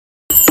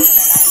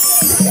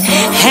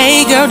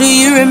Hey girl, do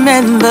you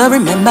remember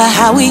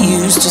how we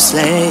used to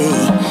slay?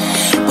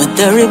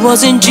 Whether it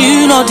was in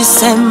June or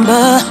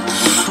December,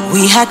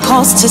 we had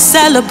cause to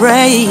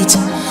celebrate.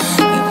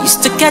 We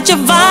used to catch a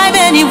vibe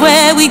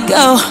anywhere we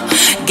go.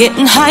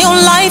 Getting high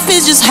on life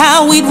is just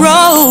how we'd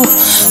roll.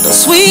 Those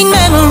sweet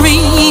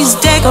memories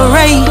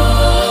decorate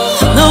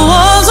the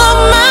walls of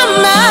my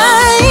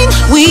mind.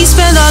 We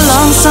spent our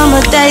long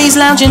summer days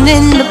lounging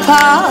in the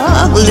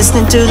park,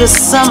 listening to the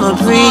summer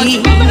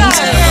breeze,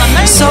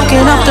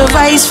 soaking up the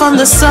rays from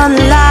the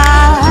sunlight.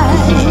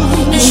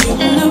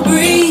 Shooting the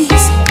breeze.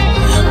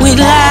 We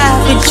laugh,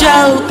 we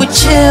joke, we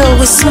chill,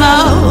 we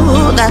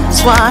smoke.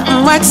 That's why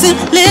I'm waxing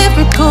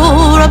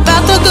lyrical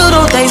about the good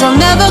old days. I'll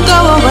never go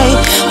away,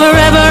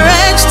 forever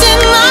etched in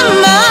my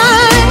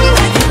mind.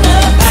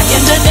 Back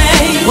in the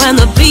day, when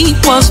the beat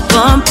was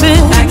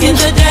bumping. Back in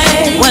the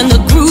day, when the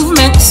groove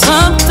meant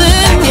something.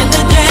 Back in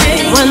the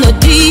day, when the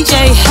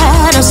DJ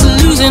had us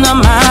losing our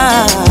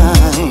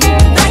mind.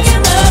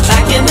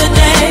 Back in the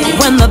day,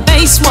 when the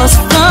bass was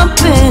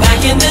thumping.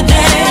 Back in the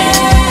day.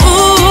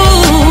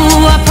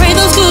 Ooh, I pray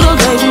those good old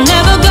days will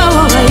never go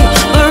away,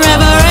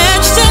 forever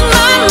etched in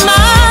my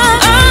mind.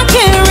 I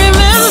can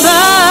remember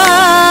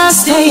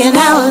staying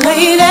out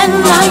late at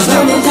night,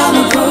 burning down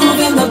the groove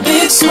in the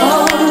big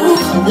smoke,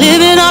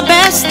 living our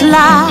best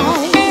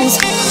lives.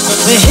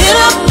 We hit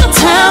up the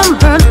town,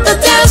 burnt the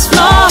dance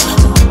floor.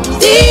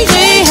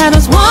 DJ had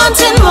us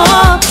wanting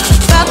more.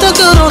 About the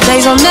good old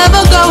days will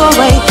never go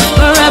away,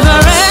 forever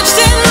etched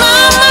in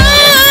my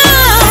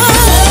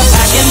mind.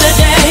 Back in the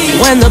day,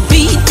 when the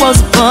beat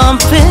was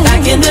bumping.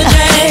 Back in the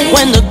day,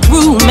 when the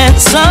groove meant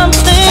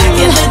something. Back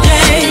in the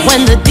day,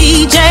 when the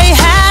DJ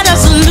had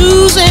us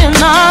losing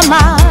our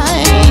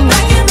mind.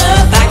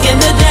 Back in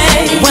the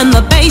day, when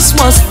the bass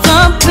was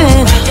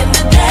thumping. Back in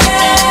the day.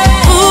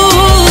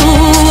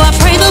 Ooh, I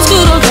pray those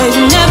good old days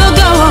never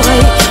go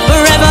away,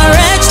 forever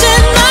etched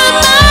in my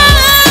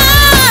mind.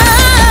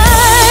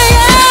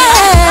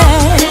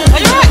 Yeah.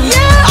 Are you right?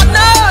 Yeah, I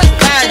know.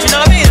 Man, do you know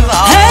what I mean?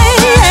 Like, Hey,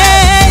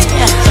 hey.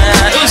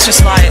 it was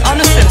just like,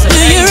 honestly, it was Do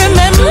you amazing.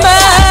 remember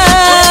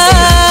back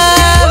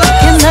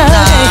in the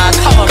day? Nah,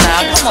 come on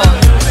now, come on.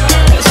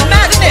 It's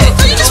mad, isn't it?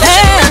 You just wish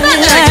you were mad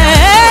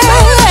again.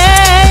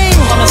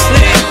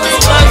 Honestly,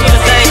 those were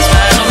the days,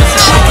 man.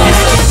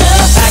 Honestly.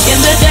 Back in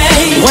the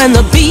day, when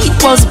the beat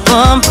was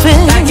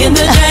bumping. Back in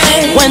the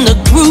day, when the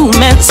groove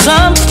meant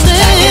something.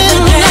 Back in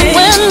the day,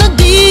 when the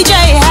DJ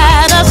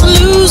had us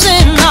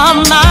losing our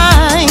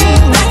mind.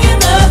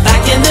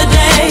 Back in the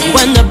day,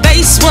 when the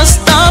bass was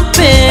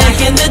thumping. Back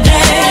in the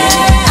day,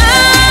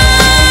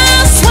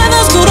 I swear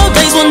those good old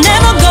days will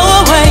never go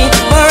away,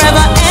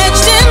 forever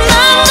etched in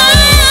my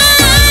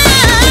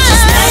mind. Put your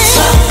snaps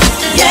up,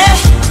 yeah.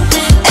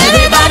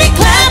 Everybody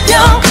clap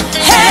your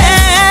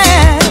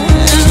hands.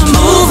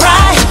 Move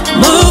right,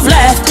 move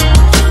left,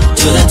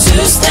 do the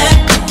two-step,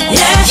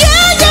 yeah.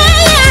 Yeah, yeah,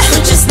 yeah.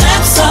 Put your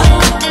snaps up,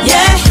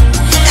 yeah.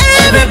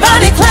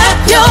 Everybody clap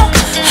your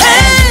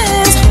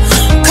hands.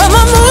 Come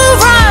on, move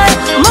right,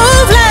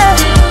 move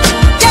left,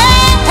 yeah.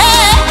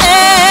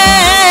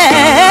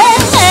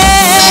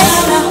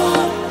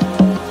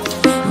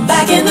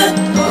 Back in the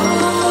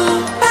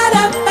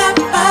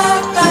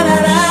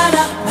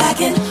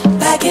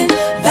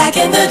back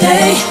in the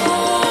day,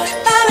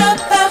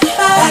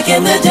 back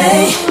in the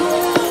day,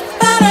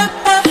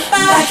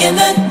 back in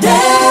the day.